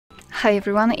Hi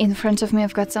everyone, in front of me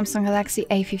I've got Samsung Galaxy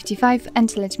A55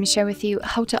 and let me share with you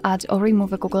how to add or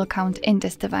remove a Google account in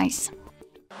this device.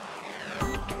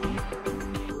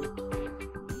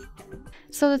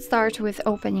 So let's start with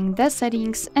opening the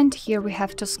settings, and here we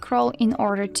have to scroll in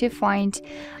order to find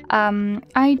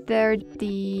either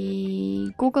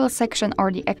the Google section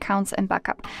or the accounts and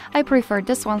backup. I prefer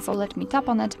this one, so let me tap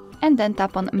on it and then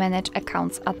tap on manage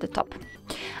accounts at the top.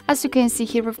 As you can see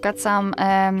here, we've got some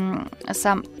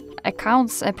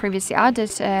accounts previously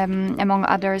added, among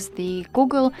others the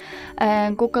Google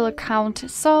account,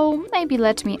 so maybe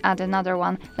let me add another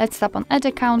one. Let's tap on add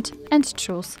account and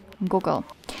choose Google.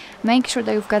 Make sure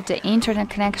that you've got the internet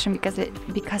connection because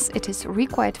it is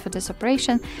required for this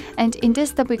operation, and in this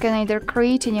step we can either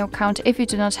create a new account if you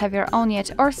do not have your own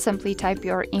yet, or simply type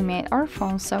your email or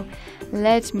phone. So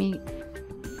let me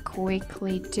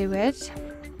quickly do it.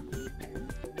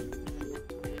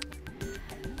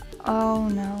 Oh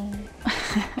no.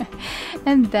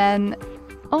 And then,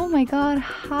 oh my god,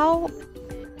 how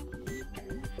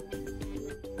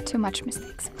too much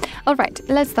mistakes. All right,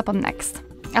 let's tap on next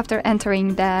after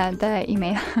entering the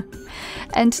email.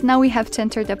 And now we have to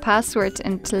enter the password,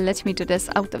 and let me do this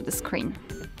out of the screen.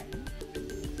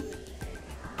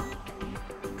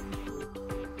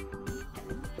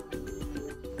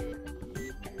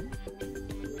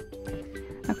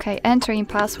 Okay, entering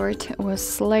password was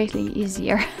slightly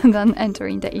easier than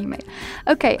entering the email.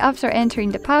 Okay, after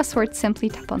entering the password, simply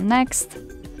tap on next.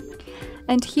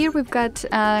 And here we've got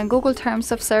Google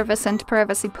Terms of Service and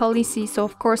Privacy Policy, so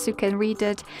of course you can read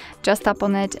it, just tap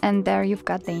on it and there you've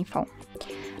got the info.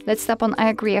 Let's tap on I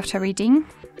agree after reading.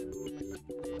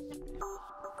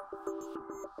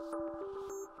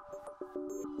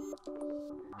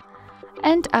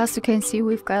 And as you can see,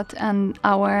 we've got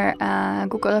our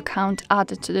Google account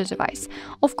added to the device.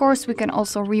 Of course, we can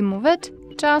also remove it.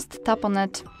 Just tap on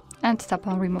it and tap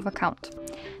on remove account.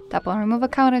 Tap on remove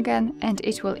account again and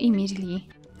it will immediately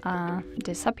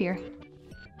disappear.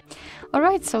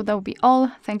 Alright, so that will be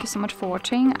all. Thank you so much for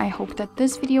watching. I hope that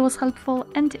this video was helpful,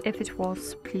 and if it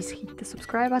was, please hit the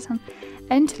subscribe button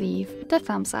and leave the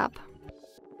thumbs up.